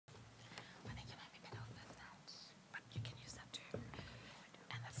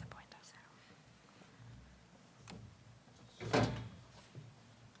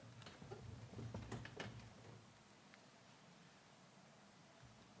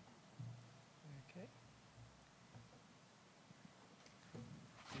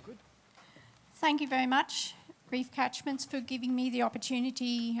Thank you very much, Reef Catchments, for giving me the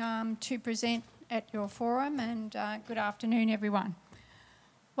opportunity to present at your forum, and good afternoon, everyone.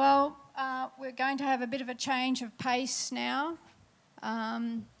 Well, we're going to have a bit of a change of pace now.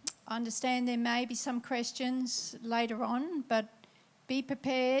 I understand there may be some questions later on, but be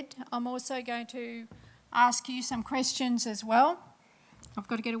prepared. I'm also going to ask you some questions as well. I've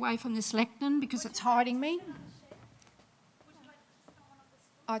got to get away from this lectern because it's hiding me.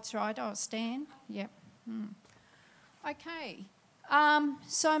 Oh, that's right, I'll stand. Yep. Okay.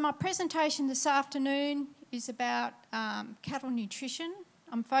 So my presentation this afternoon is about cattle nutrition.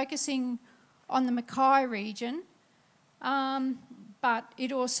 I'm focusing on the Mackay region, but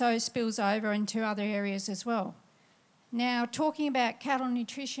it also spills over into other areas as well. Now, talking about cattle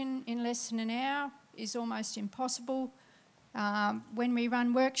nutrition in less than an hour is almost impossible. When we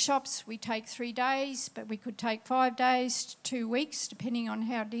run workshops, we take 3 days, but we could take 5 days to 2 weeks, depending on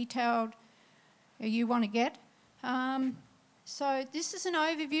how detailed you want to get. So this is an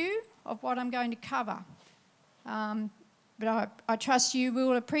overview of what I'm going to cover. But I trust you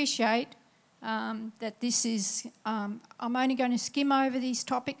will appreciate that this is, I'm only going to skim over these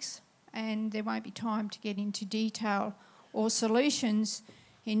topics, and there won't be time to get into detail or solutions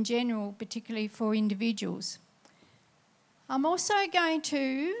in general, particularly for individuals. I'm also going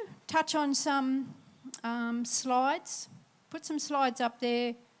to touch on some slides, put some slides up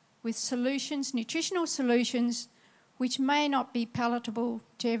there with solutions, nutritional solutions, which may not be palatable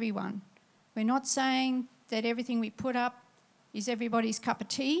to everyone. We're not saying that everything we put up is everybody's cup of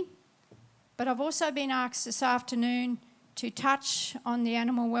tea, but I've also been asked this afternoon to touch on the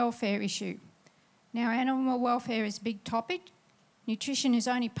animal welfare issue. Now, animal welfare is a big topic. Nutrition is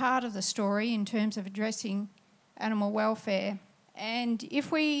only part of the story in terms of addressing animal welfare. And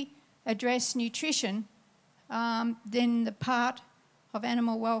if we address nutrition, then the part of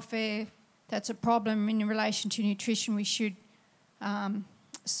animal welfare that's a problem in relation to nutrition, we should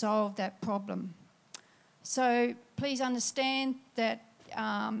solve that problem. So please understand that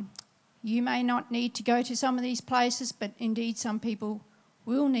you may not need to go to some of these places, but indeed some people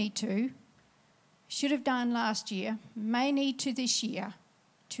will need to, should have done last year, may need to this year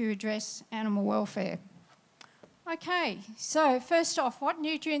to address animal welfare. Okay, so first off, what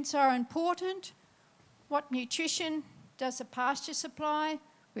nutrients are important? What nutrition does the pasture supply?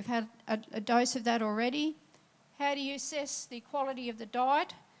 We've had a dose of that already. How do you assess the quality of the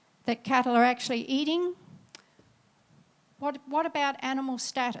diet that cattle are actually eating? What about animal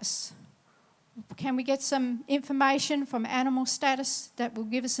status? Can we get some information from animal status that will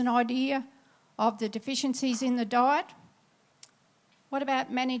give us an idea of the deficiencies in the diet? What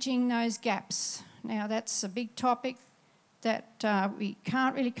about managing those gaps? Now, that's a big topic that we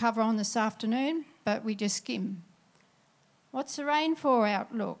can't really cover on this afternoon, but we just skim. What's the rainfall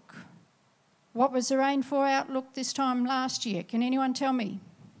outlook? What was the rainfall outlook this time last year? Can anyone tell me?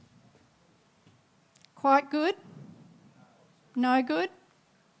 Quite good? No good?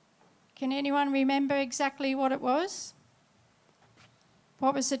 Can anyone remember exactly what it was?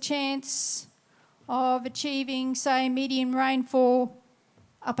 What was the chance of achieving, say, median rainfall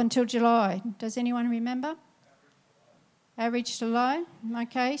up until July? Does anyone remember? Average to low.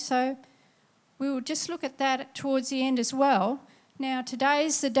 Okay, so we will just look at that towards the end as well. Now,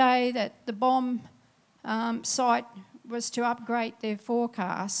 today's the day that the BOM site was to upgrade their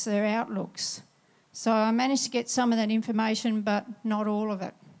forecasts, their outlooks. So I managed to get some of that information, but not all of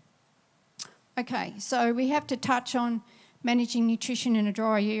it. Okay, so we have to touch on managing nutrition in a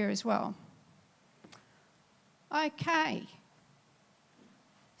dry year as well. Okay.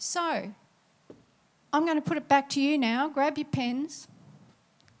 So, I'm going to put it back to you now. Grab your pens.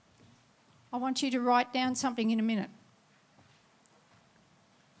 I want you to write down something in a minute.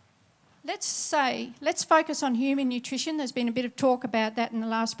 Let's focus on human nutrition. There's been a bit of talk about that in the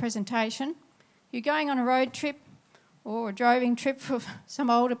last presentation. You're going on a road trip or a droving trip for some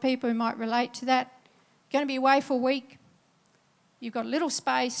older people who might relate to that. You're going to be away for a week. You've got little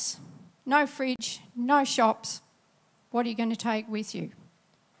space, no fridge, no shops. What are you going to take with you?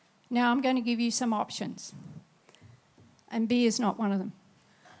 Now, I'm going to give you some options, and beer's not one of them.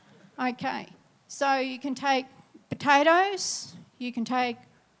 Okay, so you can take potatoes, you can take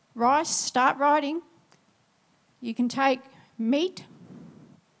rice, start writing, you can take meat,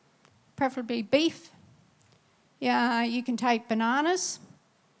 preferably beef, yeah, you can take bananas,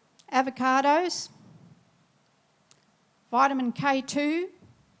 avocados, vitamin K2,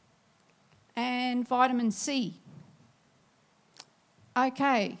 and vitamin C.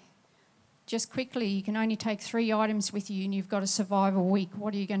 Okay. Just quickly, you can only take 3 items with you and you've got to survive a week.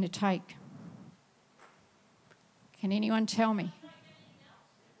 What are you going to take? Can anyone tell me?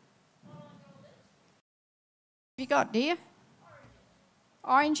 You got, dear?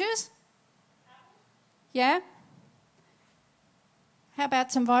 Oranges? Yeah? How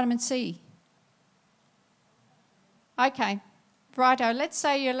about some vitamin C? Okay, righto. Let's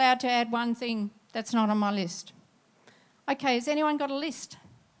say you're allowed to add one thing that's not on my list. Okay, has anyone got a list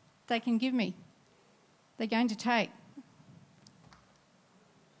they can give me? They're going to take.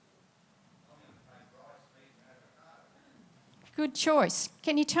 Good choice.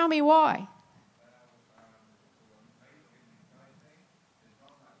 Can you tell me why?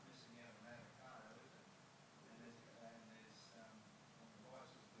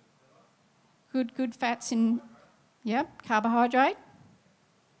 Good fats in, yep, carbohydrate.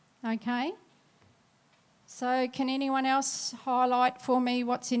 Okay. So can anyone else highlight for me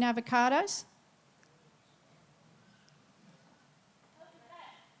what's in avocados?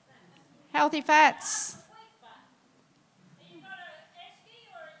 Healthy fats.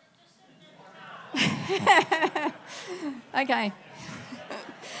 Okay.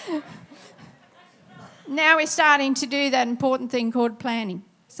 Now we're starting to do that important thing called planning.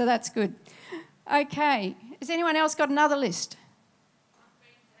 So that's good. Okay. Has anyone else got another list?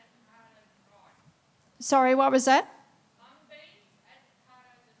 Sorry, what was that?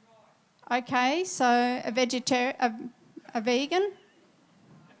 Okay, so a vegetarian, a vegan?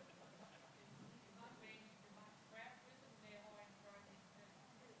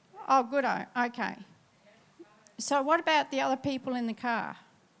 Oh, good. Okay. So what about the other people in the car?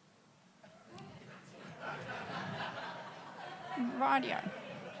 Rightio.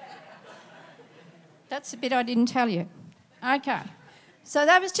 That's the bit I didn't tell you. Okay. So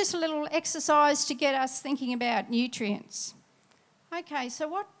that was just a little exercise to get us thinking about nutrients. Okay, so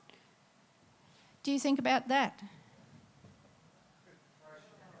what do you think about that?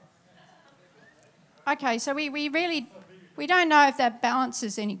 Okay, so we don't know if that balance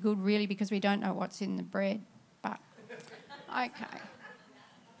is any good really because we don't know what's in the bread, but okay.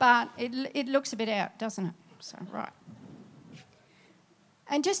 But it looks a bit out, doesn't it? So, right.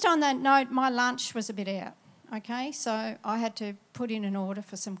 And just on that note, my lunch was a bit out, okay? So I had to put in an order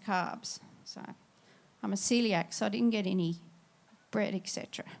for some carbs. So I'm a celiac, so I didn't get any bread,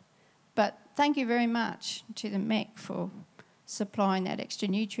 etc. But thank you very much to the MEC for supplying that extra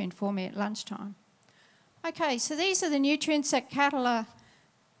nutrient for me at lunchtime. Okay, so these are the nutrients that cattle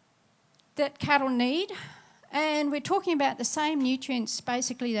need, and we're talking about the same nutrients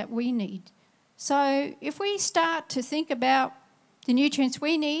basically that we need. So if we start to think about the nutrients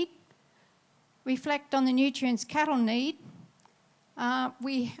we need, reflect on the nutrients cattle need,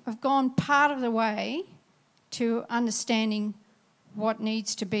 we have gone part of the way to understanding what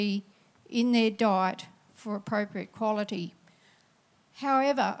needs to be in their diet for appropriate quality.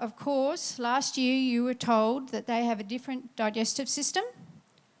 However, of course, last year you were told that they have a different digestive system,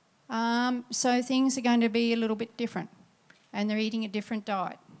 so things are going to be a little bit different, and they're eating a different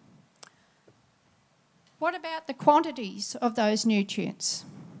diet. What about the quantities of those nutrients?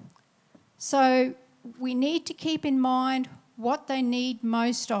 So we need to keep in mind what they need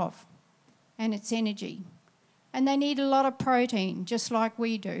most of, and it's energy. And they need a lot of protein, just like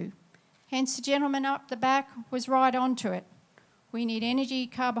we do. Hence the gentleman up the back was right onto it. We need energy,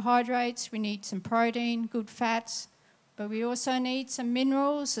 carbohydrates, we need some protein, good fats, but we also need some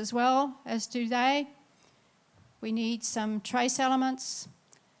minerals as well, as do they. We need some trace elements,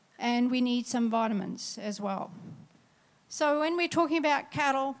 and we need some vitamins as well. So when we're talking about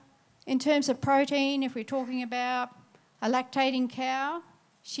cattle, in terms of protein, if we're talking about a lactating cow,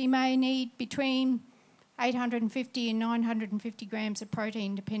 she may need between 850 and 950 grams of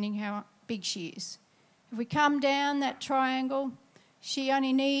protein, depending how big she is. If we come down that triangle, she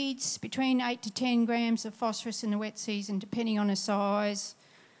only needs between 8 to 10 grams of phosphorus in the wet season, depending on her size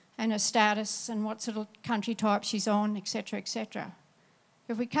and her status and what sort of country type she's on, etc., etc.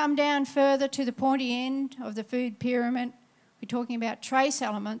 If we come down further to the pointy end of the food pyramid, we're talking about trace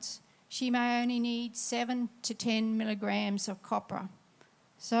elements, she may only need 7 to 10 milligrams of copper.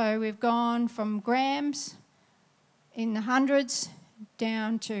 So we've gone from grams in the hundreds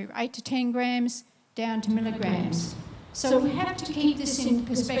down to 8 to 10 grams, down to milligrams. So we have to keep this in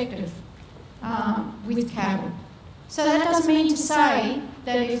perspective with cattle. So that doesn't mean to say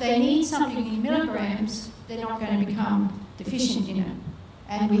that if they need something in milligrams, they're not going to become deficient in it.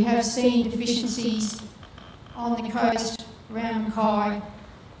 And we have seen deficiencies on the coast around Mackay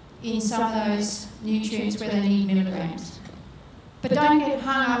in some of those nutrients where they need milligrams. But don't get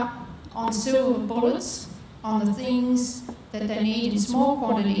hung up on silver bullets, on the things that they need in small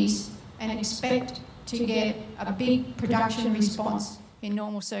quantities and expect to get a big production response in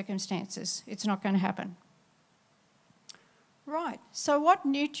normal circumstances. It's not going to happen. Right, so what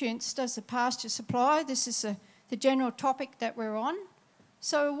nutrients does the pasture supply? This the general topic that we're on.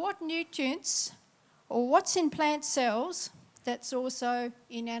 So what nutrients or what's in plant cells that's also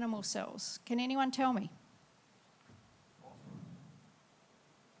in animal cells? Can anyone tell me?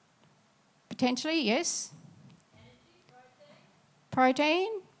 Potentially, yes. Energy,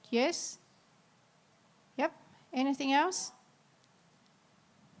 protein, yes. Yep. Anything else?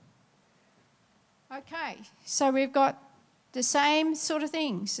 Okay, so we've got the same sort of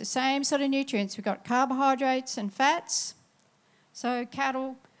things, the same sort of nutrients. We've got carbohydrates and fats. So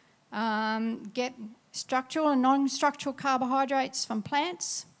cattle get structural and non-structural carbohydrates from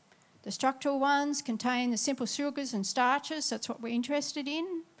plants. The structural ones contain the simple sugars and starches. That's what we're interested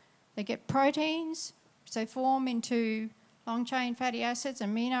in. They get proteins, which they form into long-chain fatty acids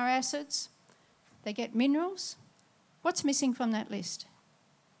and amino acids. They get minerals. What's missing from that list?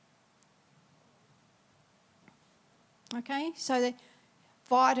 Okay, so the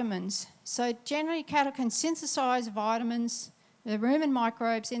vitamins. So generally cattle can synthesise vitamins. The rumen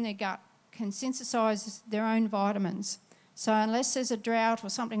microbes in their gut can synthesise their own vitamins. So unless there's a drought or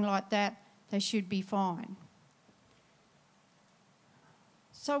something like that, they should be fine.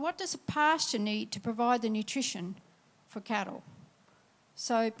 So what does a pasture need to provide the nutrition for cattle?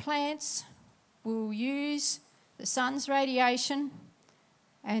 So plants will use the sun's radiation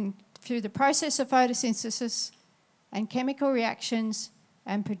and through the process of photosynthesis and chemical reactions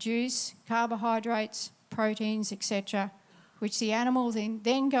and produce carbohydrates, proteins, etc., which the animal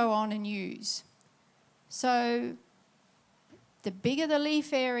then go on and use. So the bigger the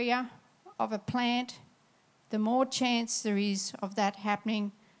leaf area of a plant, the more chance there is of that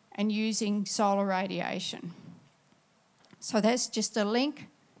happening and using solar radiation. So that's just a link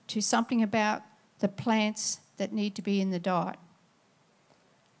to something about the plants that need to be in the diet.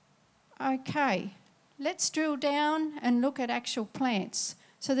 Okay. Let's drill down and look at actual plants.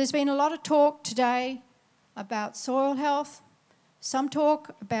 So there's been a lot of talk today about soil health, some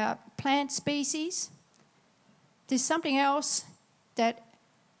talk about plant species. There's something else that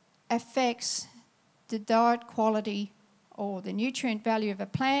affects the diet quality or the nutrient value of a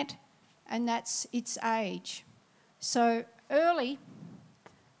plant, and that's its age. So early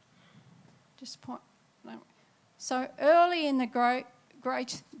in the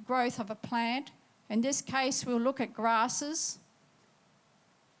growth of a plant, in this case, we'll look at grasses.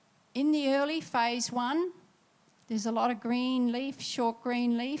 In the early phase 1, there's a lot of green leaf, short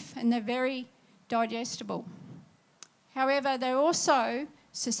green leaf, and they're very digestible. However, they're also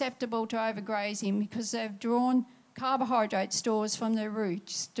susceptible to overgrazing because they've drawn carbohydrate stores from their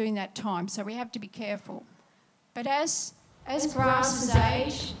roots during that time, so we have to be careful. But as grasses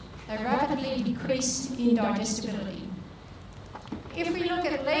age, they rapidly decrease in digestibility. If we look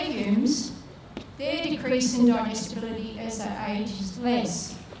at legumes, their decrease in digestibility as they age is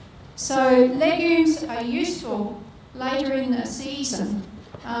less. So legumes are useful later in the season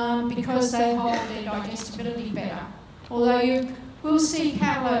because they hold their digestibility better. Although you will see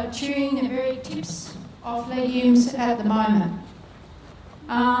cattle are chewing the very tips of legumes at the moment.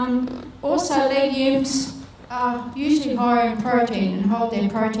 Also legumes are usually higher in protein and hold their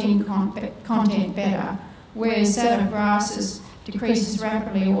protein content better, whereas that of grasses decreases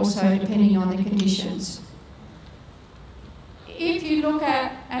rapidly also depending on the conditions. If you look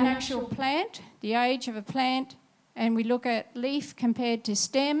at an actual plant, the age of a plant, and we look at leaf compared to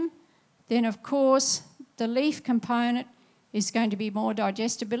stem, then of course the leaf component is going to be more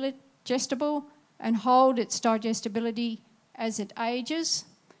digestible and hold its digestibility as it ages,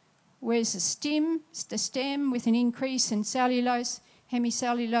 whereas the stem with an increase in cellulose,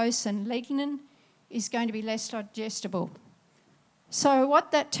 hemicellulose and lignin is going to be less digestible. So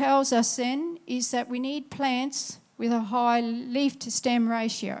what that tells us then is that we need plants with a high leaf to stem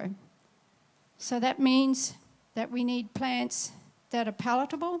ratio. So that means that we need plants that are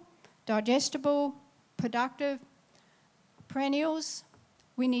palatable, digestible, productive, perennials.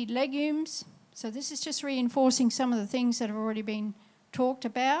 We need legumes. So this is just reinforcing some of the things that have already been talked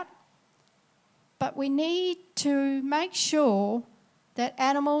about. But we need to make sure that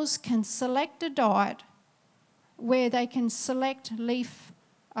animals can select a diet where they can select leaf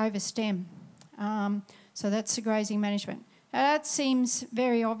over stem. So that's the grazing management. Now that seems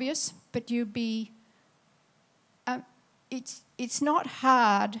very obvious, but it's not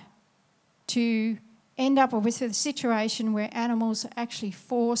hard to end up with a situation where animals are actually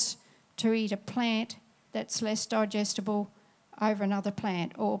forced to eat a plant that's less digestible over another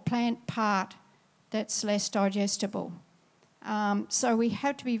plant, or plant part that's less digestible. So we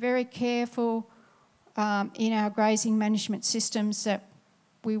have to be very careful in our grazing management systems that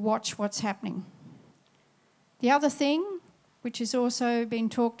we watch what's happening. The other thing, which has also been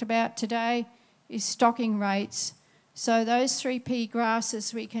talked about today, is stocking rates. So those 3P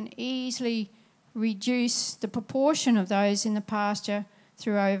grasses, we can easily reduce the proportion of those in the pasture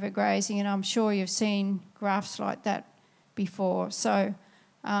through overgrazing, and I'm sure you've seen graphs like that before. So,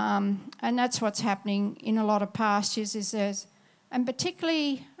 and that's what's happening in a lot of pastures and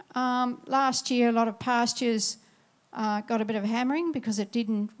particularly last year, a lot of pastures got a bit of hammering because it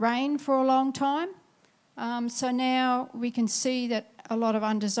didn't rain for a long time. So now we can see that a lot of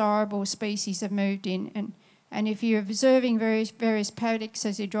undesirable species have moved in, and if you're observing various paddocks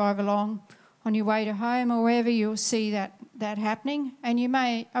as you drive along on your way to home or wherever, you'll see that happening, and you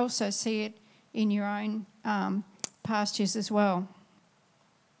may also see it in your own pastures as well.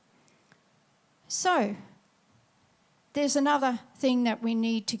 So there's another thing that we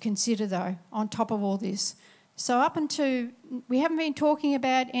need to consider though on top of all this. So we haven't been talking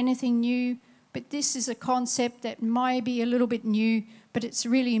about anything new, but this is a concept that may be a little bit new, but it's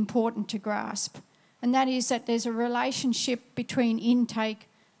really important to grasp, and that is that there's a relationship between intake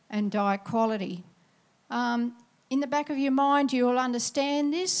and diet quality. In the back of your mind, you'll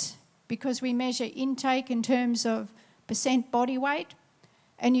understand this because we measure intake in terms of percent body weight,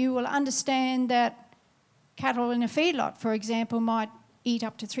 and you will understand that cattle in a feedlot, for example, might eat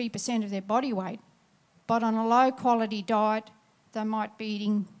up to 3% of their body weight, but on a low quality diet, they might be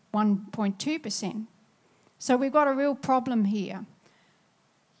eating 1.2%. So we've got a real problem here.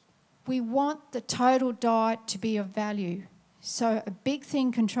 We want the total diet to be of value. So a big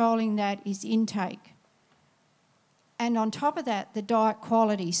thing controlling that is intake. And on top of that, the diet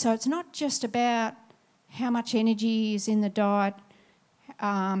quality. So it's not just about how much energy is in the diet,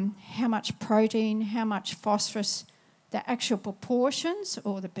 how much protein, how much phosphorus, the actual proportions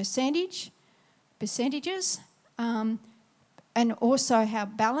or the percentages, and also how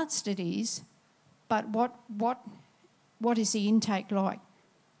balanced it is, but what is the intake like?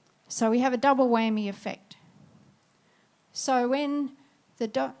 So we have a double whammy effect. So when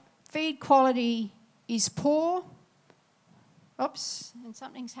the feed quality is poor, and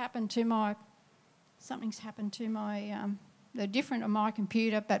something's happened to my, they're different on my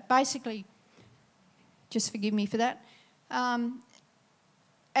computer, but basically, just forgive me for that.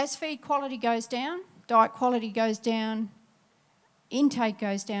 As feed quality goes down, diet quality goes down, intake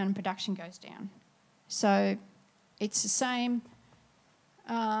goes down, and production goes down. So it's the same.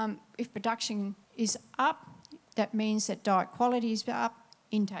 If production is up, that means that diet quality is up,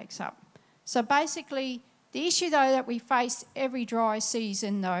 intake's up. So basically, the issue, though, that we face every dry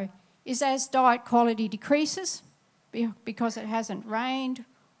season, though, is as diet quality decreases, because it hasn't rained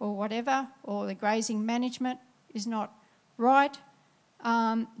or whatever, or the grazing management is not right,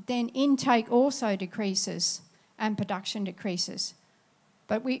 then intake also decreases and production decreases.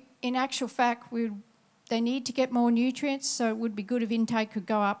 But in actual fact, they need to get more nutrients, so it would be good if intake could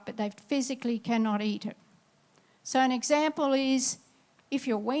go up, but they physically cannot eat it. So an example is if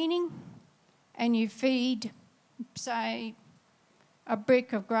you're weaning and you feed, say, a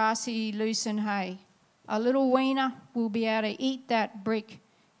brick of grassy, lucerne hay, a little weaner will be able to eat that brick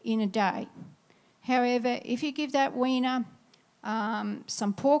in a day. However, if you give that weaner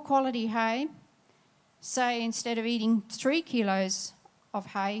some poor quality hay, say instead of eating 3 kilos of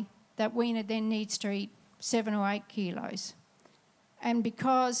hay, that weaner then needs to eat 7 or 8 kilos. And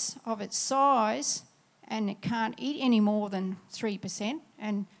because of its size, and it can't eat any more than 3%,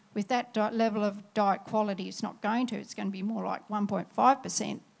 and with that level of diet quality, it's not going to, it's going to be more like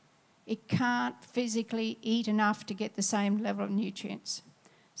 1.5%, it can't physically eat enough to get the same level of nutrients.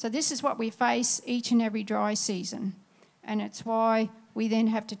 So this is what we face each and every dry season, and it's why we then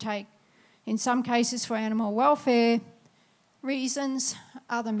have to take, in some cases for animal welfare reasons,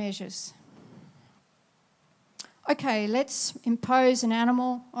 other measures. Okay, let's impose an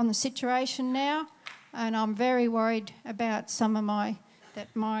animal on the situation now, and I'm very worried about some of my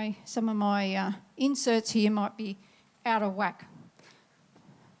inserts here might be out of whack.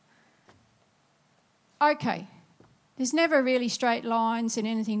 Okay, there's never really straight lines in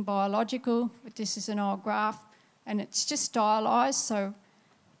anything biological, but this is an old graph and it's just stylised, so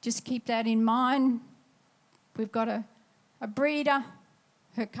just keep that in mind. We've got a breeder,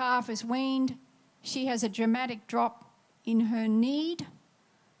 her calf is weaned, she has a dramatic drop in her need,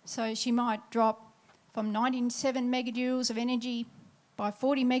 so she might drop from 97 megajoules of energy by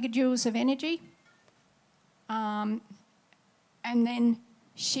 40 megajoules of energy, and then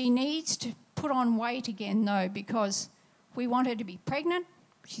she needs to put on weight again though, because we want her to be pregnant.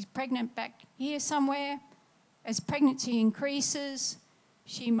 She's pregnant back here somewhere. As pregnancy increases,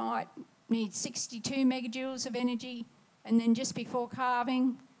 she might need 62 megajoules of energy, and then just before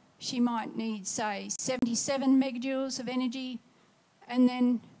calving, she might need, say, 77 megajoules of energy, And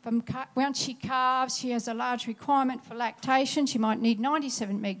then once she calves, she has a large requirement for lactation. She might need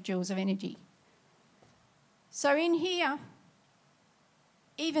 97 megajoules of energy. So in here,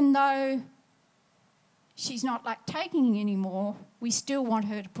 even though she's not lactating anymore, we still want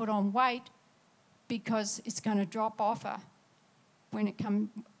her to put on weight because it's going to drop off her when it comes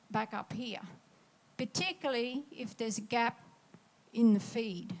back up here, particularly if there's a gap in the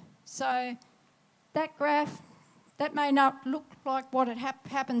feed. So that graph, that may not look like what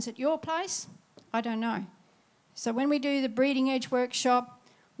happens at your place. I don't know. So when we do the breeding edge workshop,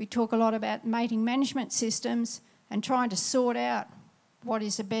 we talk a lot about mating management systems and trying to sort out what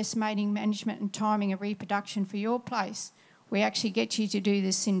is the best mating management and timing of reproduction for your place. We actually get you to do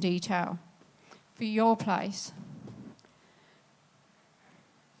this in detail for your place.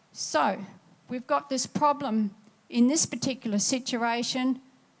 So we've got this problem in this particular situation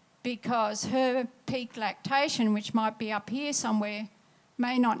because her peak lactation, which might be up here somewhere,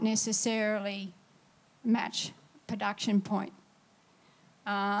 may not necessarily match production point.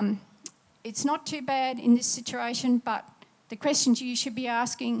 It's not too bad in this situation, but the questions you should be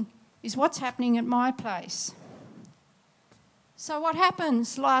asking is what's happening at my place? So what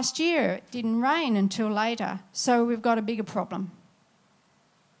happens last year? It didn't rain until later, so we've got a bigger problem.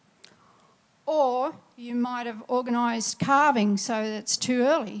 Or you might have organised calving so that it's too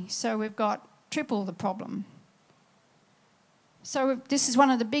early, so we've got triple the problem. So this is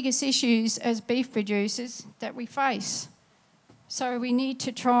one of the biggest issues as beef producers that we face. So we need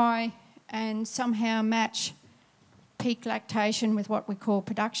to try and somehow match peak lactation with what we call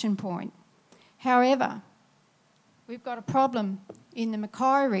production point. However, we've got a problem in the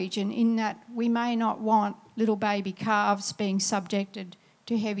Mackay region in that we may not want little baby calves being subjected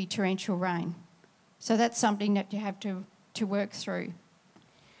to heavy torrential rain. So that's something that you have to work through.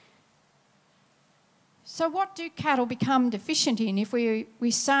 So what do cattle become deficient in? If we're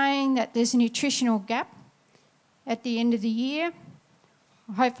saying that there's a nutritional gap at the end of the year,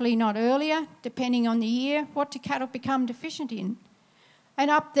 hopefully not earlier, depending on the year, what do cattle become deficient in? And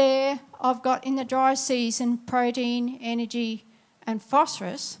up there, I've got in the dry season protein, energy and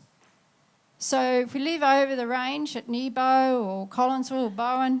phosphorus. So if we live over the range at Nebo or Collinsville or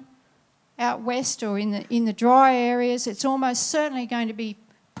Bowen, out west or in the dry areas, it's almost certainly going to be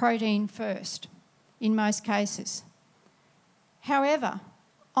protein first in most cases. However,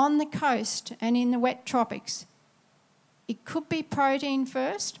 on the coast and in the wet tropics, it could be protein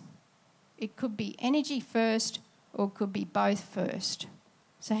first, it could be energy first, or it could be both first.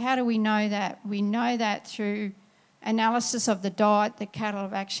 So how do we know that? We know that through analysis of the diet that cattle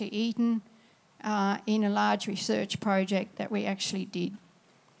have actually eaten in a large research project that we actually did.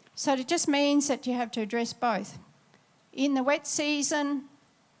 So it just means that you have to address both. In the wet season,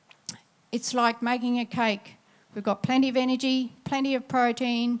 it's like making a cake. We've got plenty of energy, plenty of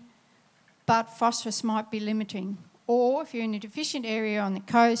protein, but phosphorus might be limiting. Or if you're in a deficient area on the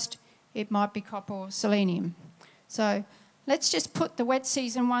coast, it might be copper or selenium. So let's just put the wet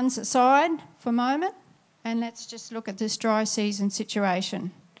season ones aside for a moment and let's just look at this dry season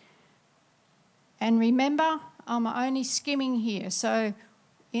situation. And remember, I'm only skimming here, so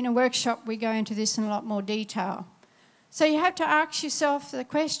in a workshop we go into this in a lot more detail. So you have to ask yourself the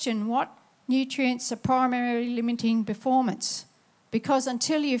question, what nutrients are primarily limiting performance? Because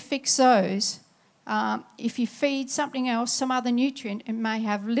until you fix those, if you feed something else, some other nutrient, it may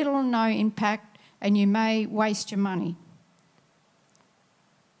have little or no impact and you may waste your money.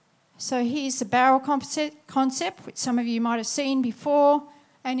 So here's the barrel concept, which some of you might have seen before.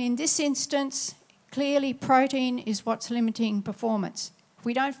 And in this instance, clearly protein is what's limiting performance. If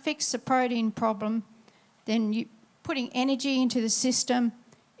we don't fix the protein problem, then putting energy into the system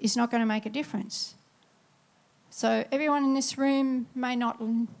is not going to make a difference. So everyone in this room may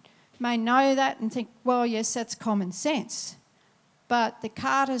know that and think, well, yes, that's common sense. But the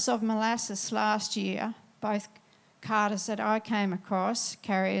carters of molasses last year, both carters that I came across,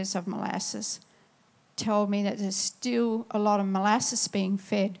 carriers of molasses, told me that there's still a lot of molasses being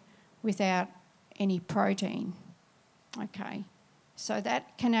fed without any protein. Okay, so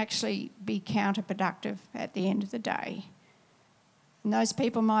that can actually be counterproductive at the end of the day. And those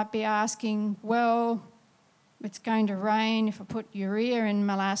people might be asking, well, it's going to rain. If I put urea in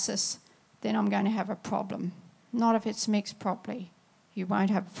molasses, then I'm going to have a problem. Not if it's mixed properly. You won't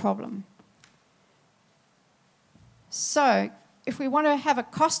have a problem. So if we want to have a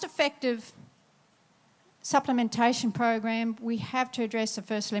cost-effective supplementation program, we have to address the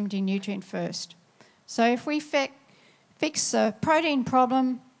first limiting nutrient first. So if we fix the protein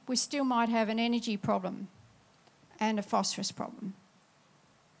problem, we still might have an energy problem and a phosphorus problem.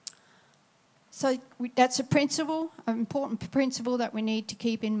 that's a principle, an important principle that we need to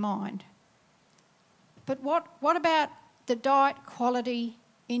keep in mind. But what about the diet quality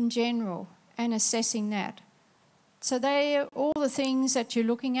in general and assessing that? So they are all the things that you're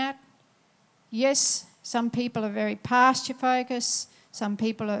looking at. Yes, some people are very pasture focused, some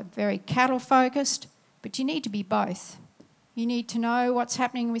people are very cattle focused, but you need to be both. You need to know what's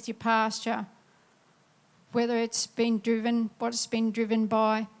happening with your pasture, whether it's been driven, what it's been driven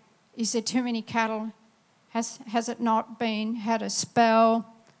by. Is there too many cattle? Has it not been, had a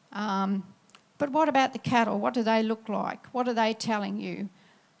spell? But what about the cattle? What do they look like? What are they telling you?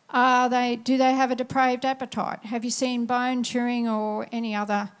 Do they have a depraved appetite? Have you seen bone chewing or any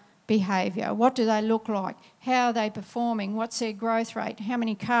other behaviour? What do they look like? How are they performing? What's their growth rate? How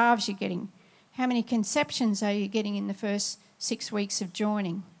many calves are you getting? How many conceptions are you getting in the first 6 weeks of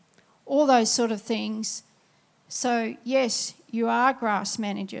joining? All those sort of things. So yes, you are grass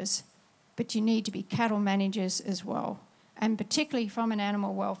managers, but you need to be cattle managers as well. And particularly from an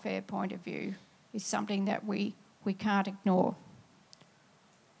animal welfare point of view, is something that we can't ignore.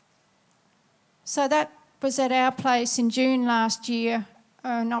 So that was at our place in June last year.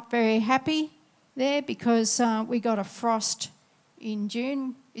 Not very happy there because we got a frost in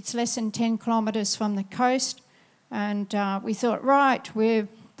June. It's less than 10 kilometres from the coast, and we thought, right, we're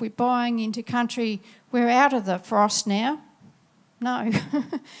buying into country, we're out of the frost now. No,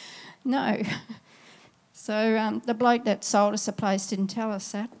 no. So the bloke that sold us the place didn't tell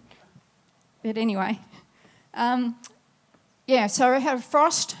us that. But anyway, yeah, so we had a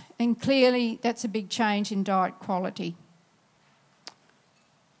frost, and clearly that's a big change in diet quality.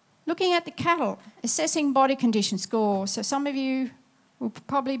 Looking at the cattle, assessing body condition score. So some of you will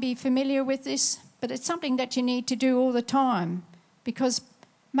probably be familiar with this, but it's something that you need to do all the time because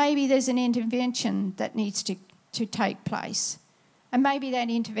maybe there's an intervention that needs to take place. And maybe that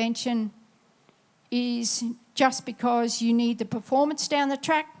intervention is just because you need the performance down the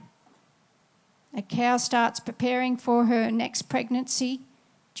track. A cow starts preparing for her next pregnancy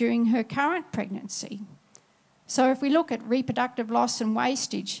during her current pregnancy. So if we look at reproductive loss and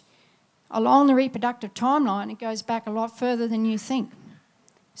wastage, along the reproductive timeline, it goes back a lot further than you think.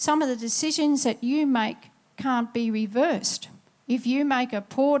 Some of the decisions that you make can't be reversed. If you make a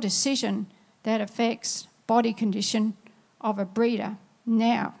poor decision that affects body condition of a breeder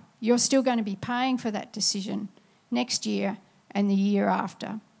now, you're still going to be paying for that decision next year and the year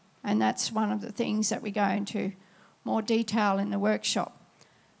after. And that's one of the things that we go into more detail in the workshop.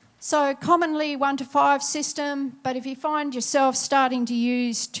 So commonly 1 to 5 system, but if you find yourself starting to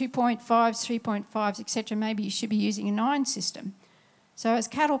use 2.5s, 3.5s, etc., maybe you should be using a 9 system. So as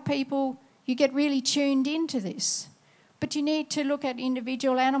cattle people, you get really tuned into this. But you need to look at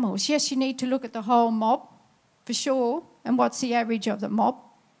individual animals. Yes, you need to look at the whole mob, for sure, and what's the average of the mob.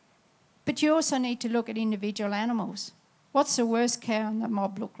 But you also need to look at individual animals. What's the worst cow in the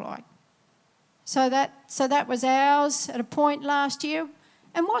mob look like? So that was ours at a point last year.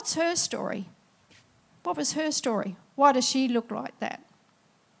 And what's her story? What was her story? Why does she look like that?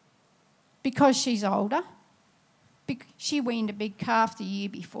 Because she's older. She weaned a big calf the year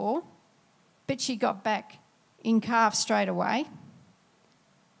before, but she got back in calf straight away.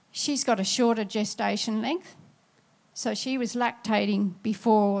 She's got a shorter gestation length, so she was lactating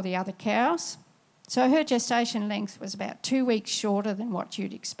before all the other cows. So her gestation length was about 2 weeks shorter than what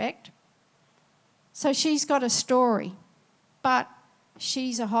you'd expect. So she's got a story, but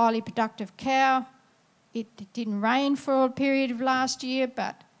she's a highly productive cow. It didn't rain for a period of last year,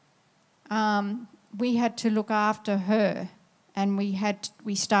 but we had to look after her, and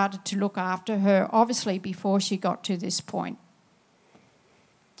we started to look after her, obviously, before she got to this point.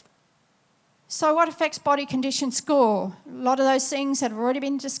 So what affects body condition score? A lot of those things that have already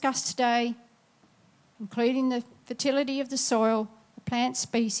been discussed today, including the fertility of the soil, the plant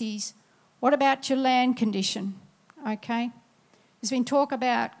species. What about your land condition? Okay. There's been talk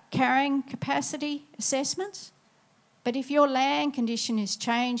about carrying capacity assessments, but if your land condition is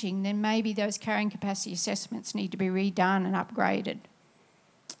changing, then maybe those carrying capacity assessments need to be redone and upgraded.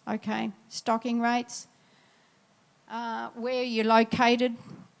 Okay, stocking rates, where you're located,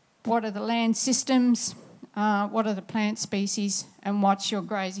 what are the land systems, what are the plant species, and what's your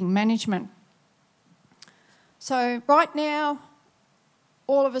grazing management. So right now,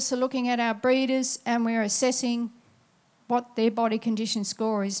 all of us are looking at our breeders and we're assessing what their body condition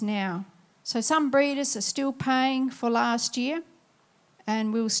score is now. So some breeders are still paying for last year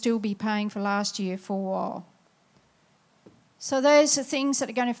and will still be paying for last year for a while. So those are things that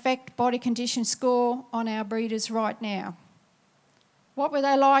are going to affect body condition score on our breeders right now. What were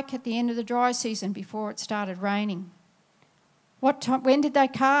they like at the end of the dry season before it started raining? When did they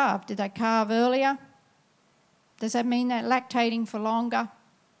calve? Did they calve earlier? Does that mean they're lactating for longer?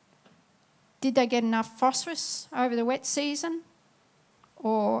 Did they get enough phosphorus over the wet season?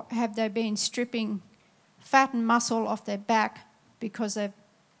 Or have they been stripping fat and muscle off their back because they've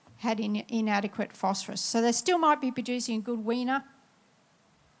had inadequate phosphorus? So they still might be producing a good weaner,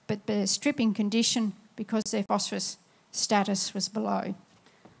 but they're stripping condition because their phosphorus status was below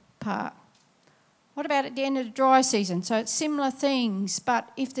par. What about at the end of the dry season? So it's similar things,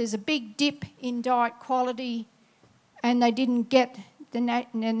 but if there's a big dip in diet quality and they didn't get the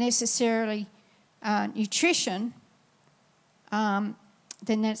necessarily nutrition, then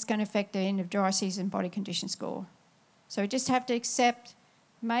that's going to affect the end of dry season body condition score. So we just have to accept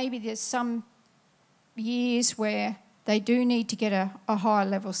maybe there's some years where they do need to get a higher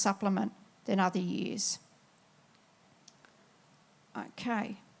level supplement than other years.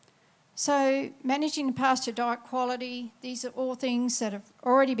 Okay. So managing the pasture diet quality, these are all things that have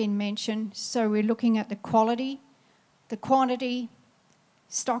already been mentioned. So we're looking at the quality, the quantity,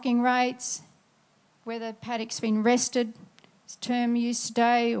 stocking rates, whether the paddock's been rested, is term used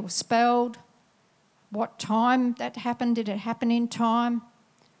today, or spelled, what time that happened, did it happen in time?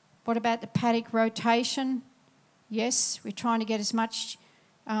 What about the paddock rotation? Yes, we're trying to get as much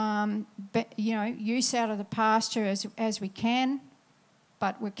use out of the pasture as we can.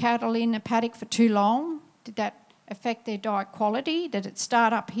 But were cattle in a paddock for too long? Did that affect their diet quality? Did it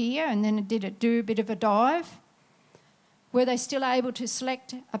start up here and then did it do a bit of a dive? Were they still able to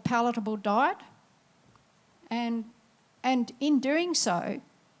select a palatable diet? And in doing so,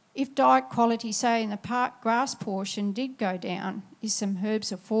 if diet quality, say in the grass portion, did go down, is some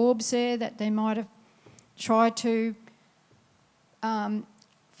herbs or forbs there that they might have tried to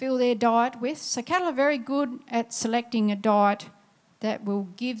fill their diet with? So cattle are very good at selecting a diet that will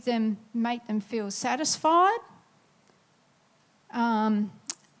make them feel satisfied,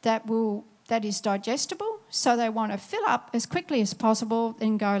 that is digestible, so they want to fill up as quickly as possible,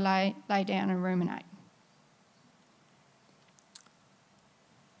 then go lay down and ruminate.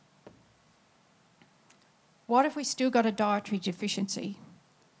 What if we still got a dietary deficiency?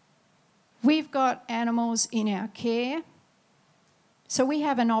 We've got animals in our care, so we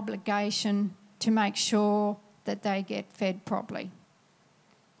have an obligation to make sure that they get fed properly.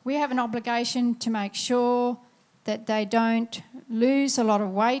 We have an obligation to make sure that they don't lose a lot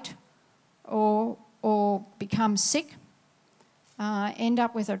of weight or become sick, end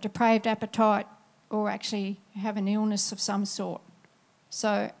up with a depraved appetite, or actually have an illness of some sort.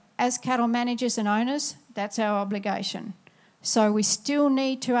 So as cattle managers and owners, that's our obligation. So we still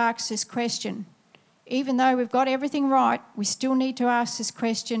need to ask this question. Even though we've got everything right, we still need to ask this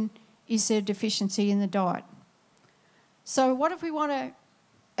question, is there a deficiency in the diet? So what if we want to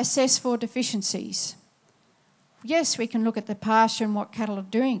assess for deficiencies? Yes, we can look at the pasture and what cattle are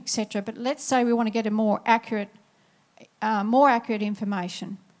doing, etc. But let's say we want to get a more accurate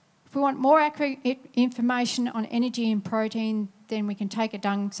information. If we want more accurate information on energy and protein, then we can take a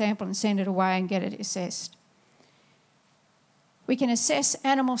dung sample and send it away and get it assessed. We can assess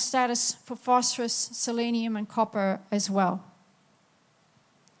animal status for phosphorus, selenium and copper as well.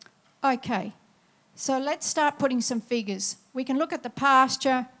 Okay. So let's start putting some figures. We can look at the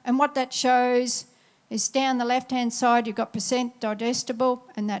pasture, and what that shows is down the left-hand side you've got percent digestible,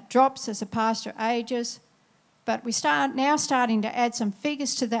 and that drops as the pasture ages. But we now starting to add some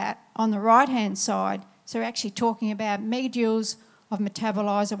figures to that on the right-hand side. So we're actually talking about megajoules of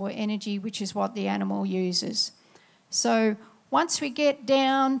metabolisable energy, which is what the animal uses. So once we get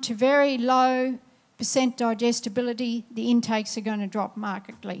down to very low percent digestibility, the intakes are going to drop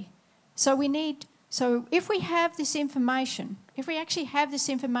markedly. So if we have this information, if we actually have this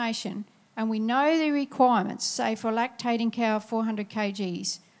information and we know the requirements, say for a lactating cow of 400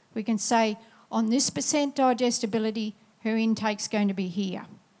 kgs, we can say on this percent digestibility, her intake's going to be here.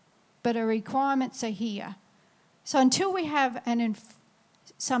 But her requirements are here. So until we have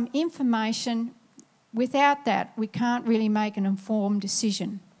some information, without that, we can't really make an informed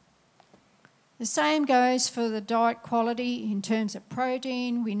decision. The same goes for the diet quality in terms of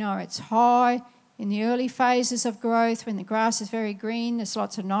protein. We know it's high. In the early phases of growth, when the grass is very green, there's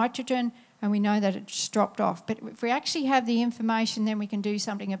lots of nitrogen, and we know that it's dropped off. But if we actually have the information, then we can do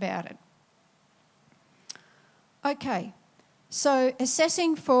something about it. Okay, so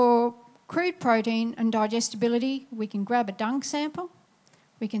assessing for crude protein and digestibility, we can grab a dung sample,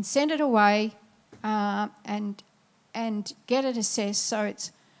 we can send it away and get it assessed. So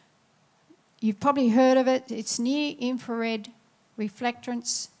you've probably heard of it, it's near infrared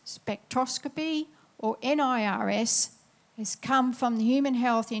reflectance spectroscopy, or NIRS, has come from the human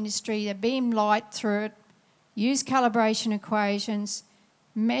health industry. They beam light through it use calibration equations,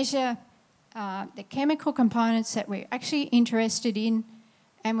 measure the chemical components that we're actually interested in,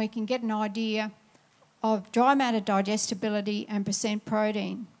 and we can get an idea of dry matter digestibility and percent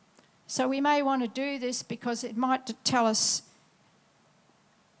protein. So we may want to do this because it might tell us,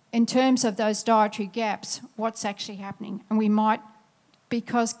 in terms of those dietary gaps, what's actually happening. And we might,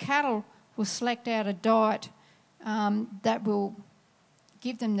 because cattle will select out a diet that will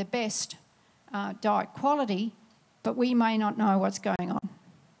give them the best diet quality, but we may not know what's going on.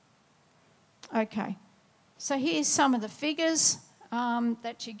 Okay, so here's some of the figures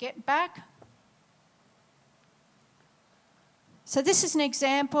that you get back. So this is an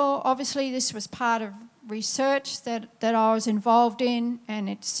example. Obviously, this was part of research that I was involved in, and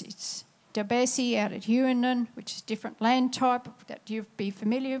it's Dabesi out at Hughenden, which is a different land type that you'll be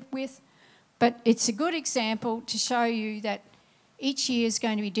familiar with. But it's a good example to show you that each year is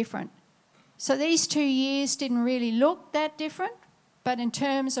going to be different. So these 2 years didn't really look that different, but in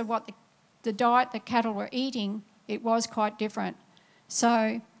terms of what the diet the cattle were eating, it was quite different.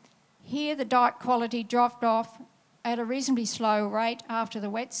 So here the diet quality dropped off at a reasonably slow rate after the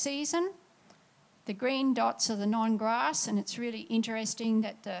wet season. The green dots are the non-grass, and it's really interesting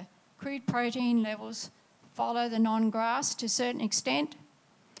that the crude protein levels follow the non-grass to a certain extent.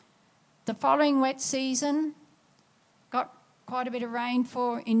 The following wet season got quite a bit of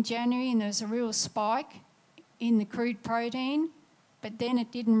rainfall in January, and there was a real spike in the crude protein, but then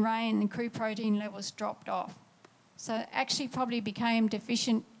it didn't rain and crude protein levels dropped off. So it actually probably became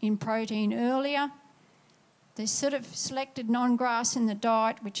deficient in protein earlier. They sort of selected non-grass in the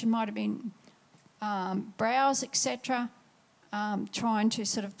diet, which might have been browse, etc., trying to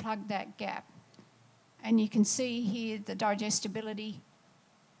sort of plug that gap. And you can see here the digestibility,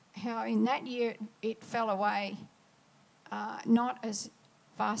 how in that year it fell away, not as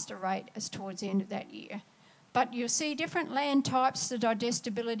fast a rate as towards the end of that year. But you'll see different land types, the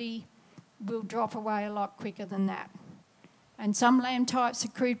digestibility will drop away a lot quicker than that. And some land types, the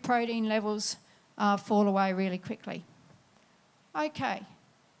crude protein levels fall away really quickly. Okay,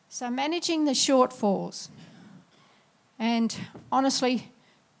 so managing the shortfalls. And honestly,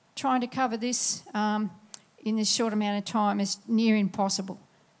 trying to cover this in this short amount of time is near impossible.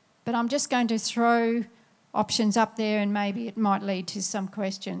 But I'm just going to throw options up there and maybe it might lead to some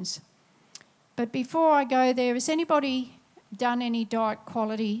questions. But before I go there, has anybody done any diet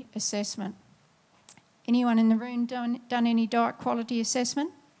quality assessment? Anyone in the room done any diet quality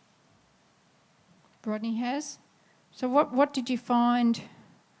assessment? Rodney has. So what did you find,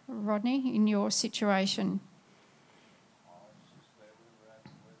 Rodney, in your situation? Just where we were able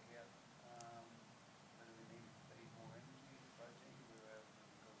to work out whether we needed to eat more energy, protein. We were able to,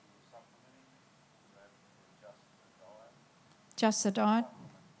 because we were supplementing, we were able to adjust the diet. Just the diet?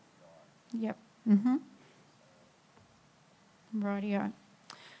 Yep. Mm-hmm. Rightio.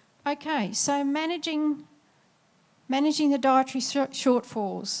 Okay, so managing the dietary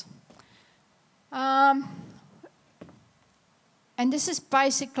shortfalls. And this is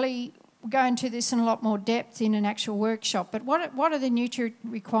basically, we'll go into this in a lot more depth in an actual workshop, but what are the nutrient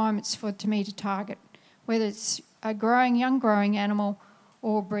requirements to meet a target, whether it's a young growing animal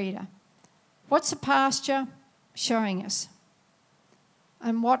or a breeder? What's the pasture showing us?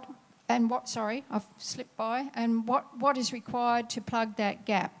 And what is required to plug that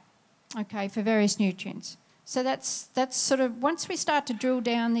gap, okay, for various nutrients? So that's sort of, once we start to drill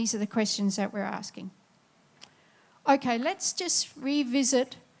down, these are the questions that we're asking. Okay, let's just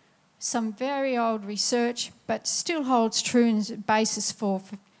revisit some very old research, but still holds true as a basis for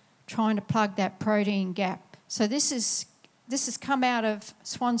trying to plug that protein gap. So this has come out of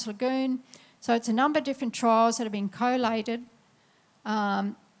Swans Lagoon. So it's a number of different trials that have been collated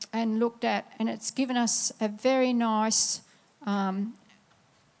and looked at, and it's given us a very nice,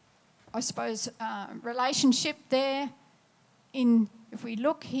 relationship there. If we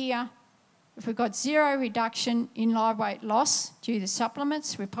look here, if we've got zero reduction in live weight loss due to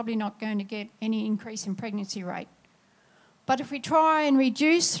supplements, we're probably not going to get any increase in pregnancy rate. But if we try and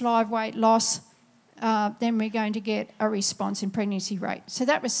reduce live weight loss, then we're going to get a response in pregnancy rate. So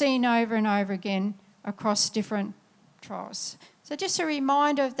that was seen over and over again across different trials. So just a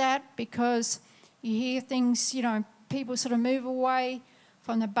reminder of that, because you hear things, people sort of move away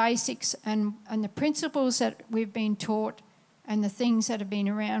from the basics and the principles that we've been taught and the things that have been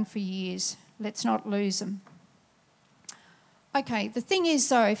around for years. Let's not lose them. Okay, the thing is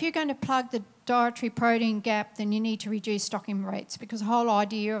though, if you're going to plug the dietary protein gap, then you need to reduce stocking rates, because the whole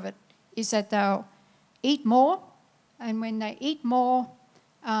idea of it is that they'll eat more, and when they eat more,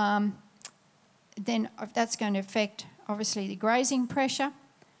 then that's going to affect obviously the grazing pressure,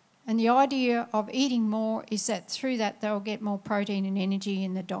 And the idea of eating more is that through that they'll get more protein and energy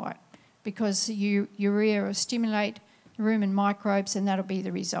in the diet, because urea will stimulate the rumen microbes, and that'll be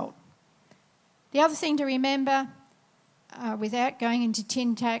the result. The other thing to remember, without going into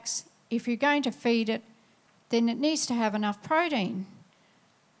tin tacks, if you're going to feed it, then it needs to have enough protein.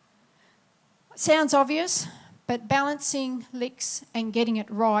 Sounds obvious, but balancing licks and getting it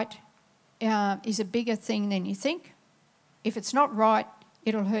right is a bigger thing than you think. If it's not right,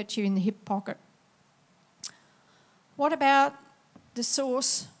 it'll hurt you in the hip pocket. What about the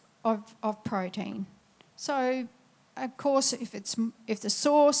source of protein? So, of course, if the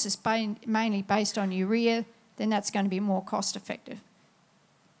source is mainly based on urea, then that's going to be more cost effective.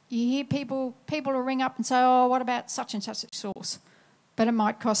 You hear people will ring up and say, oh, what about such and such a source? But it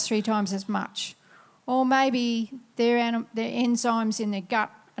might cost 3 times as much. Or maybe their enzymes in their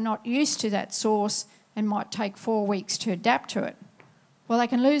gut are not used to that source and might take 4 weeks to adapt to it. Well, they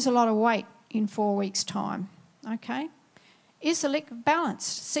can lose a lot of weight in 4 weeks' time, okay? Is the lick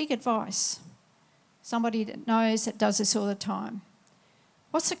balanced? Seek advice. Somebody that knows, that does this all the time.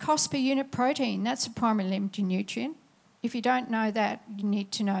 What's the cost per unit protein? That's a primary limiting nutrient. If you don't know that, you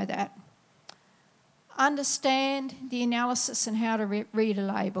need to know that. Understand the analysis and how to read a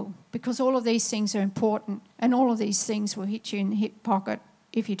label, because all of these things are important, and all of these things will hit you in the hip pocket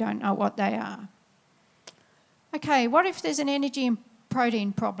if you don't know what they are. Okay, what if there's an energy and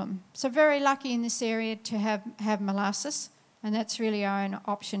protein problem? So very lucky in this area to have molasses, and that's really our own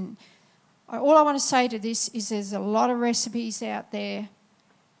option. All I want to say to this is there's a lot of recipes out there.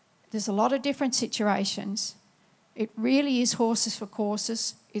 There's a lot of different situations. It really is horses for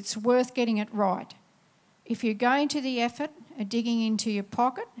courses. It's worth getting it right. If you're going to the effort of digging into your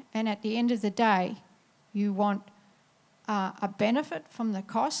pocket, and at the end of the day you want a benefit from the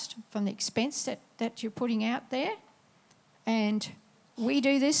cost, from the expense that you're putting out there, and we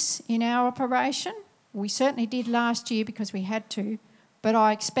do this in our operation. We certainly did last year because we had to, but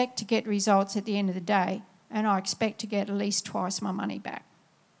I expect to get results at the end of the day, and I expect to get at least twice my money back.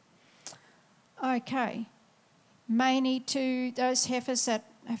 Okay, may need to, those heifers that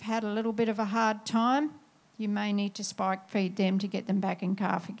have had a little bit of a hard time, you may need to spike feed them to get them back in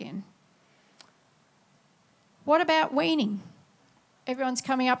calf again. What about weaning? Everyone's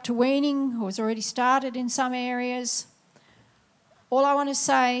coming up to weaning, or has already started in some areas. All I want to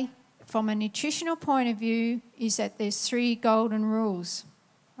say from a nutritional point of view is that there's 3 golden rules,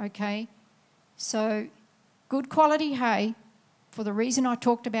 okay? So good quality hay, for the reason I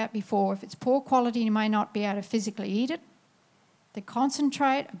talked about before. If it's poor quality, you may not be able to physically eat it. The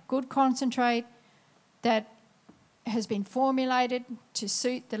concentrate, a good concentrate that has been formulated to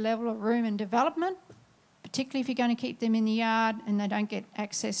suit the level of rumen development, particularly if you're going to keep them in the yard and they don't get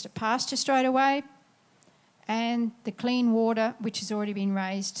access to pasture straight away, and the clean water, which has already been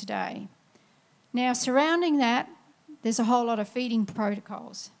raised today. Now, surrounding that, there's a whole lot of feeding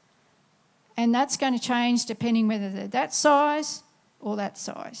protocols, and that's going to change depending whether they're that size or that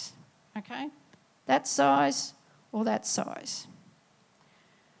size, okay? That size or that size.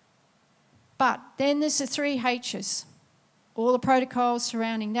 But then there's the 3 H's, all the protocols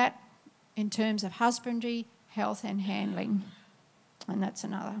surrounding that in terms of husbandry, health and handling. And that's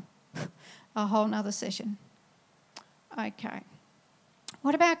a whole nother session. Okay.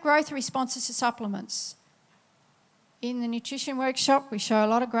 What about growth responses to supplements? In the nutrition workshop, we show a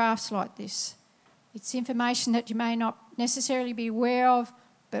lot of graphs like this. It's information that you may not necessarily be aware of,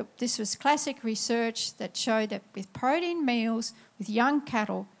 but this was classic research that showed that with protein meals, with young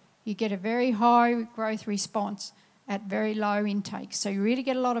cattle, you get a very high growth response at very low intake. So you really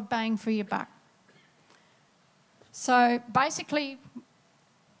get a lot of bang for your buck. So basically,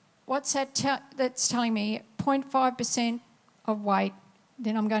 what's that's telling me? 0.5% of weight,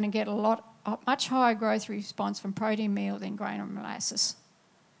 then I'm going to get a much higher growth response from protein meal than grain or molasses.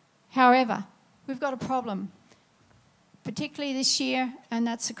 However, we've got a problem, particularly this year, and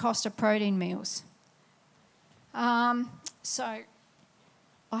that's the cost of protein meals. So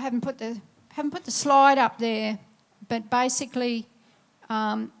I haven't put the slide up there, but basically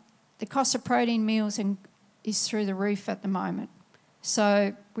the cost of protein meals is through the roof at the moment.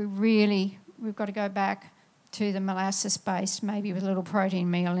 So we've got to go back to the molasses base, maybe with a little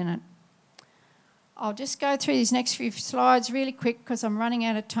protein meal in it. I'll just go through these next few slides really quick because I'm running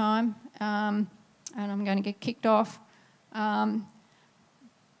out of time, and I'm going to get kicked off.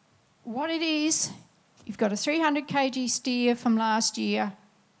 What it is, you've got a 300 kg steer from last year.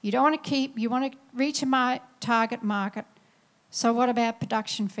 You don't want to keep, you want to reach a target market. So what about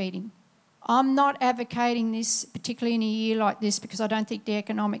production feeding? I'm not advocating this, particularly in a year like this, because I don't think the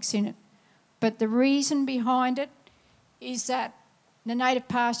economics in it. But the reason behind it is that the native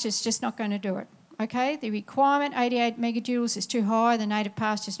pasture is just not going to do it. Okay, the requirement, 88 megajoules, is too high. The native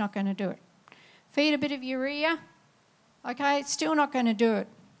pasture is not going to do it. Feed a bit of urea, okay, it's still not going to do it.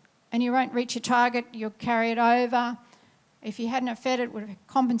 And you won't reach your target, you'll carry it over. If you hadn't have fed it, it would have a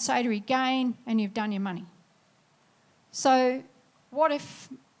compensatory gain and you've done your money. So what if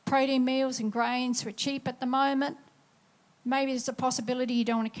protein meals and grains were cheap at the moment? Maybe there's a possibility you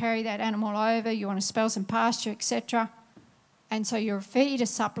don't want to carry that animal over, you want to spell some pasture, etc. And so your feed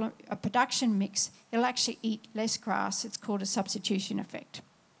a production mix, it'll actually eat less grass. It's called a substitution effect.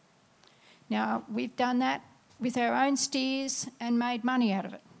 Now, we've done that with our own steers and made money out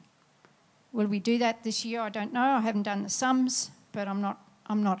of it. Will we do that this year? I don't know. I haven't done the sums, but I'm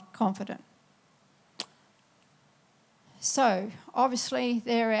not confident. So, obviously,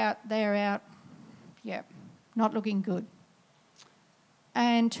 they're out. Yeah, not looking good.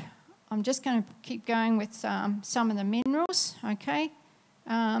 And I'm just going to keep going with some of the minerals, okay?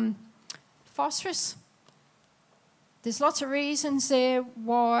 Phosphorus. There's lots of reasons there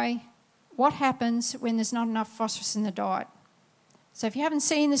what happens when there's not enough phosphorus in the diet. So if you haven't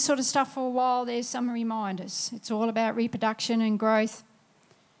seen this sort of stuff for a while, there's some reminders. It's all about reproduction and growth,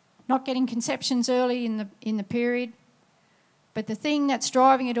 not getting conceptions early in the period. But the thing that's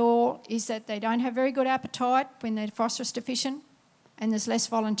driving it all is that they don't have very good appetite when they're phosphorus deficient, and there's less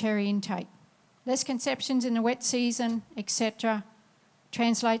voluntary intake. Less conceptions in the wet season, etc.,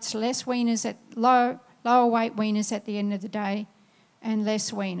 translates to less weaners at lower weight weaners at the end of the day, and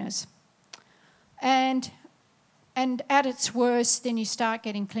less weaners. And at its worst, then you start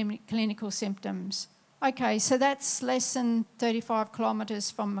getting clinical symptoms. Okay, so that's less than 35 kilometres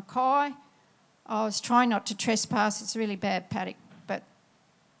from Mackay. I was trying not to trespass, it's a really bad paddock, but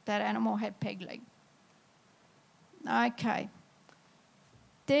that animal had peg leg. Okay.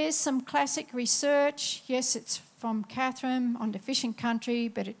 There's some classic research. Yes, it's from Catherine on deficient country,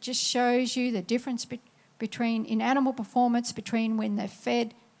 but it just shows you the difference between in animal performance between when they're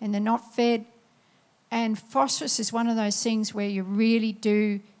fed and they're not fed. And phosphorus is one of those things where you really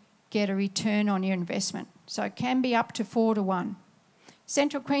do get a return on your investment. So it can be up to 4 to 1.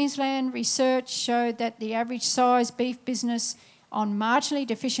 Central Queensland research showed that the average size beef business on marginally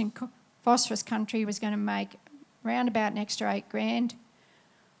deficient phosphorus country was going to make around about an extra $8,000.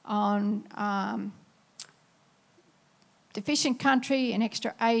 On deficient country, an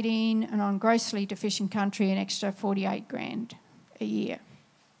extra 18, and on grossly deficient country, an extra 48,000 a year.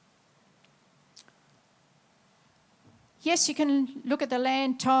 Yes, you can look at the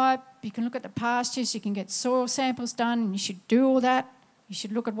land type, you can look at the pastures, you can get soil samples done, and you should do all that. You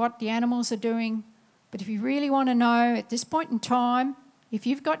should look at what the animals are doing. But if you really want to know, at this point in time, if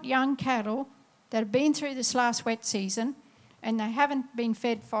you've got young cattle that have been through this last wet season and they haven't been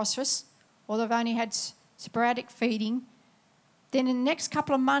fed phosphorus, or they've only had sporadic feeding, then in the next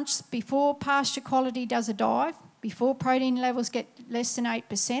couple of months, before pasture quality does a dive, before protein levels get less than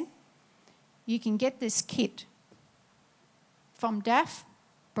 8%, you can get this kit from DAF,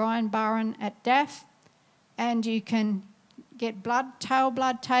 Brian Burren at DAF, and you can get tail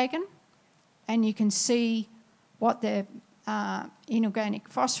blood taken, and you can see what the inorganic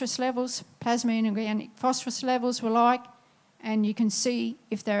phosphorus levels, plasma inorganic phosphorus levels were like, and you can see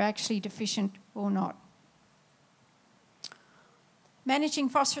if they're actually deficient or not. Managing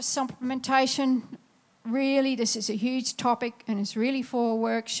phosphorus supplementation, really this is a huge topic and it's really for a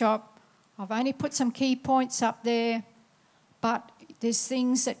workshop. I've only put some key points up there, but there's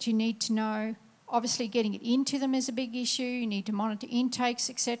things that you need to know. Obviously getting it into them is a big issue. You need to monitor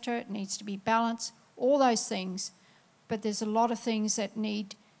intakes, etc. It needs to be balanced, all those things. But there's a lot of things that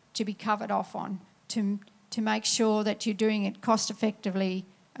need to be covered off on to make sure that you're doing it cost effectively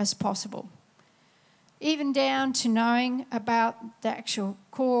as possible. Even down to knowing about the actual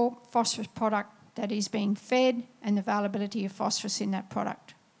core phosphorus product that is being fed and the availability of phosphorus in that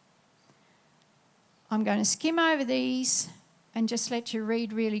product. I'm going to skim over these and just let you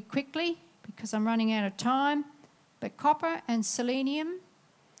read really quickly because I'm running out of time. But copper and selenium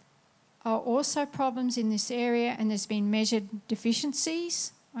are also problems in this area, and there's been measured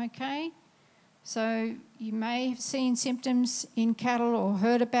deficiencies, okay? So you may have seen symptoms in cattle or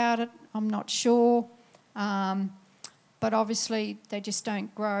heard about it, I'm not sure. But obviously they just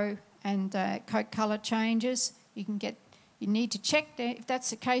don't grow and coat colour changes. You need to check if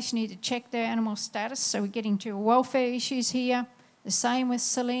that's the case, you need to check their animal status. So we're getting to welfare issues here. The same with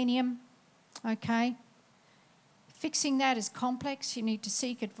selenium, okay? Fixing that is complex. You need to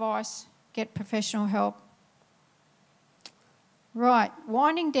seek advice, get professional help. Right,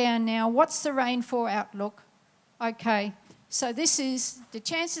 winding down now, what's the rainfall outlook? Okay, so this is the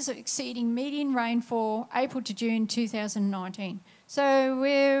chances of exceeding median rainfall April to June 2019. So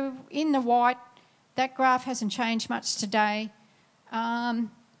we're in the white. That graph hasn't changed much today.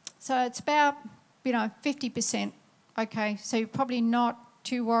 So it's about, 50%. Okay, so you're probably not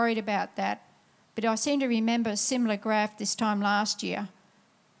too worried about that. But I seem to remember a similar graph this time last year.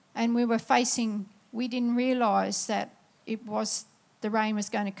 And we didn't realise that the rain was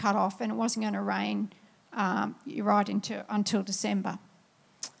going to cut off and it wasn't going to rain until December.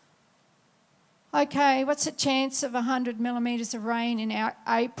 Okay, what's the chance of 100 millimetres of rain in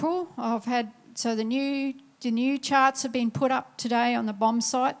April? The new charts have been put up today on the bomb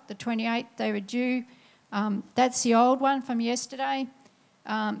site, the 28th, they were due. That's the old one from yesterday,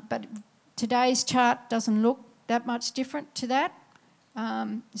 but today's chart doesn't look that much different to that.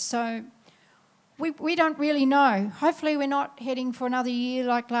 So we don't really know. Hopefully we're not heading for another year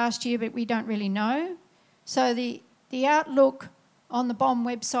like last year, but we don't really know. So the outlook on the BOM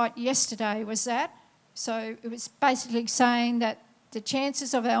website yesterday was that. So it was basically saying that the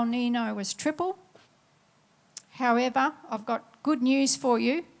chances of El Nino was triple. However, I've got good news for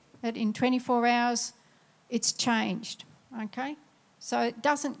you that in 24 hours it's changed, okay? So it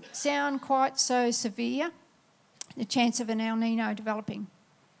doesn't sound quite so severe, the chance of an El Nino developing.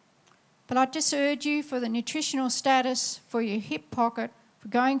 But I just urge you for the nutritional status, for your hip pocket, for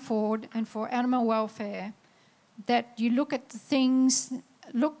going forward and for animal welfare, that you look at the things,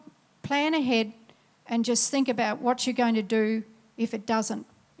 plan ahead and just think about what you're going to do if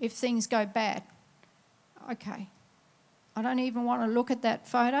things go bad. Okay, I don't even want to look at that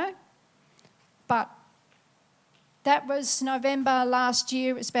photo, but that was November last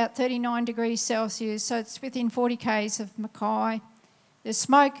year. It was about 39 degrees Celsius, so it's within 40 k's of Mackay. There's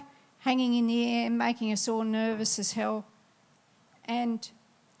smoke hanging in the air, making us all nervous as hell. And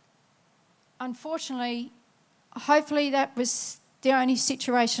unfortunately, hopefully that was the only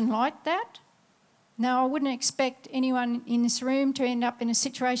situation like that. Now, I wouldn't expect anyone in this room to end up in a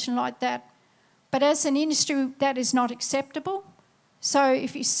situation like that, but as an industry, that is not acceptable. So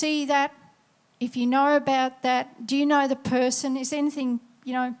if you see that, if you know about that, do you know the person? Is anything,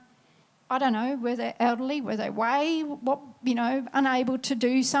 I don't know, were they elderly, were they unable to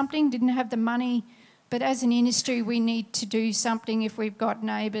do something, didn't have the money? But as an industry, we need to do something if we've got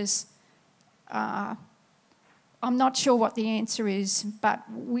neighbours. I'm not sure what the answer is, but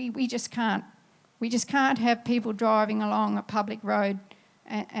we just can't. We just can't have people driving along a public road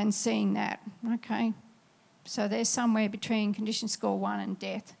and seeing that, okay? So they're somewhere between condition score 1 and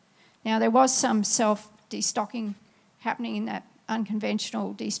death. Now, there was some self-destocking happening in that,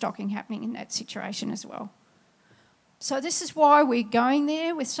 unconventional destocking happening in that situation as well. So this is why we're going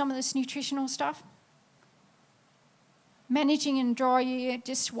there with some of this nutritional stuff. Managing in dry year,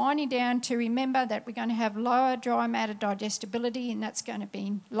 just winding down to remember that we're going to have lower dry matter digestibility, and that's going to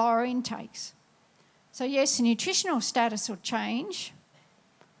be lower intakes. So yes, the nutritional status will change,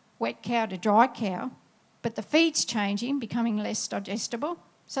 wet cow to dry cow, but the feed's changing, becoming less digestible.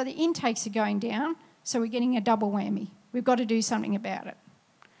 So the intakes are going down, so we're getting a double whammy. We've got to do something about it.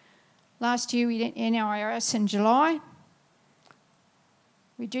 Last year we did NIRS in July,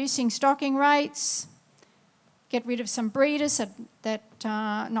 reducing stocking rates, get rid of some breeders that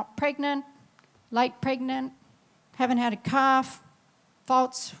are not pregnant, late pregnant, haven't had a calf,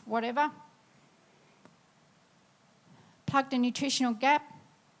 faults, whatever. Plug the nutritional gap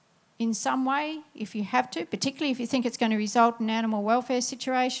in some way if you have to, particularly if you think it's going to result in an animal welfare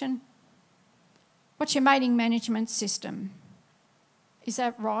situation. What's your mating management system? Is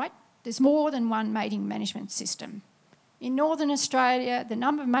that right? There's more than one mating management system. In Northern Australia, the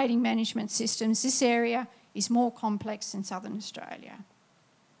number of mating management systems, this area, is more complex than Southern Australia.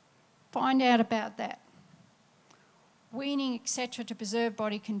 Find out about that. Weaning, etc., to preserve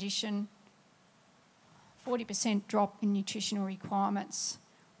body condition, 40% drop in nutritional requirements.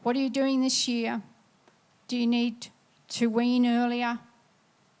 What are you doing this year? Do you need to wean earlier?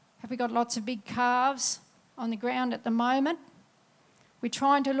 Have we got lots of big calves on the ground at the moment? We're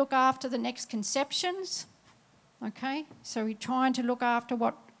trying to look after the next conceptions, okay? So we're trying to look after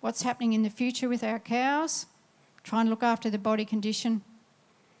what's happening in the future with our cows, trying to look after the body condition.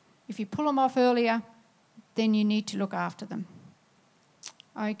 If you pull them off earlier, then you need to look after them.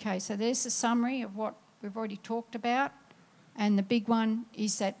 Okay, so there's the summary of what we've already talked about, and the big one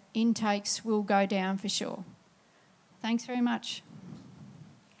is that intakes will go down for sure. Thanks very much.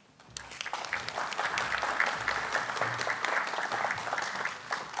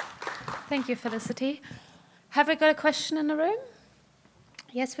 Thank you, Felicity. Have we got a question in the room?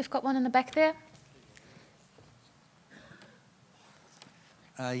 Yes, we've got one in the back there.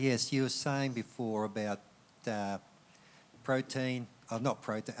 Yes, you were saying before about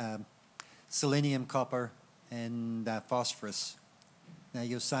selenium, copper and phosphorus Now,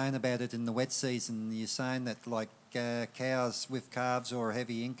 you're saying about it in the wet season, you're saying that like cows with calves or a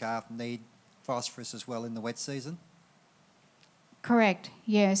heavy in-calf need phosphorus as well in the wet season? Correct,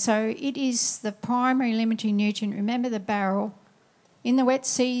 yeah. So it is the primary limiting nutrient. Remember the barrel. In the wet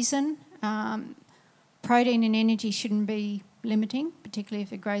season, protein and energy shouldn't be limiting, particularly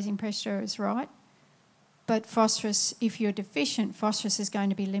if the grazing pressure is right. But phosphorus, if you're deficient, phosphorus is going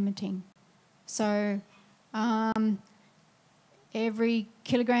to be limiting. So every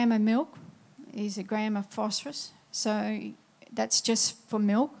kilogram of milk is a gram of phosphorus. So that's just for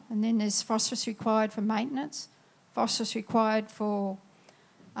milk. And then there's phosphorus required for maintenance, phosphorus required for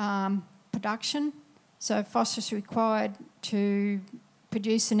production, so phosphorus required to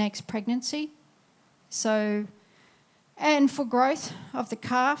produce the next pregnancy. So, and for growth of the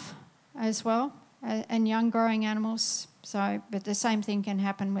calf as well, and young growing animals. So, but the same thing can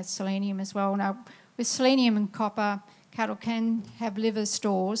happen with selenium as well. Now, with selenium and copper, cattle can have liver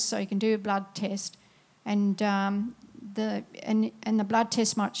stores, so you can do a blood test, and the blood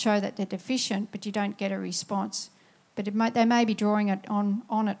test might show that they're deficient, but you don't get a response. But they may be drawing it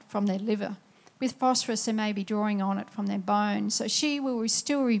on it from their liver. With phosphorus, they may be drawing on it from their bones. So she will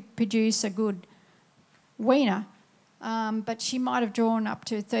still produce a good weaner, but she might have drawn up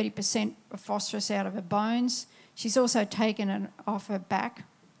to 30% of phosphorus out of her bones. She's also taken it off her back,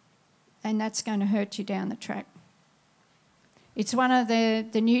 and that's going to hurt you down the track. It's one of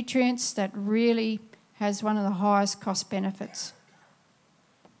the nutrients that really has one of the highest cost benefits.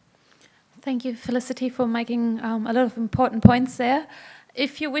 Thank you, Felicity, for making a lot of important points there.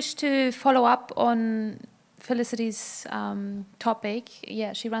 If you wish to follow up on Felicity's topic,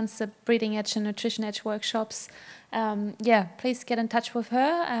 yeah, she runs the Breeding Edge and Nutrition Edge workshops. Yeah, please get in touch with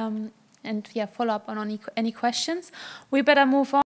her and yeah, follow up on any questions. We better move on.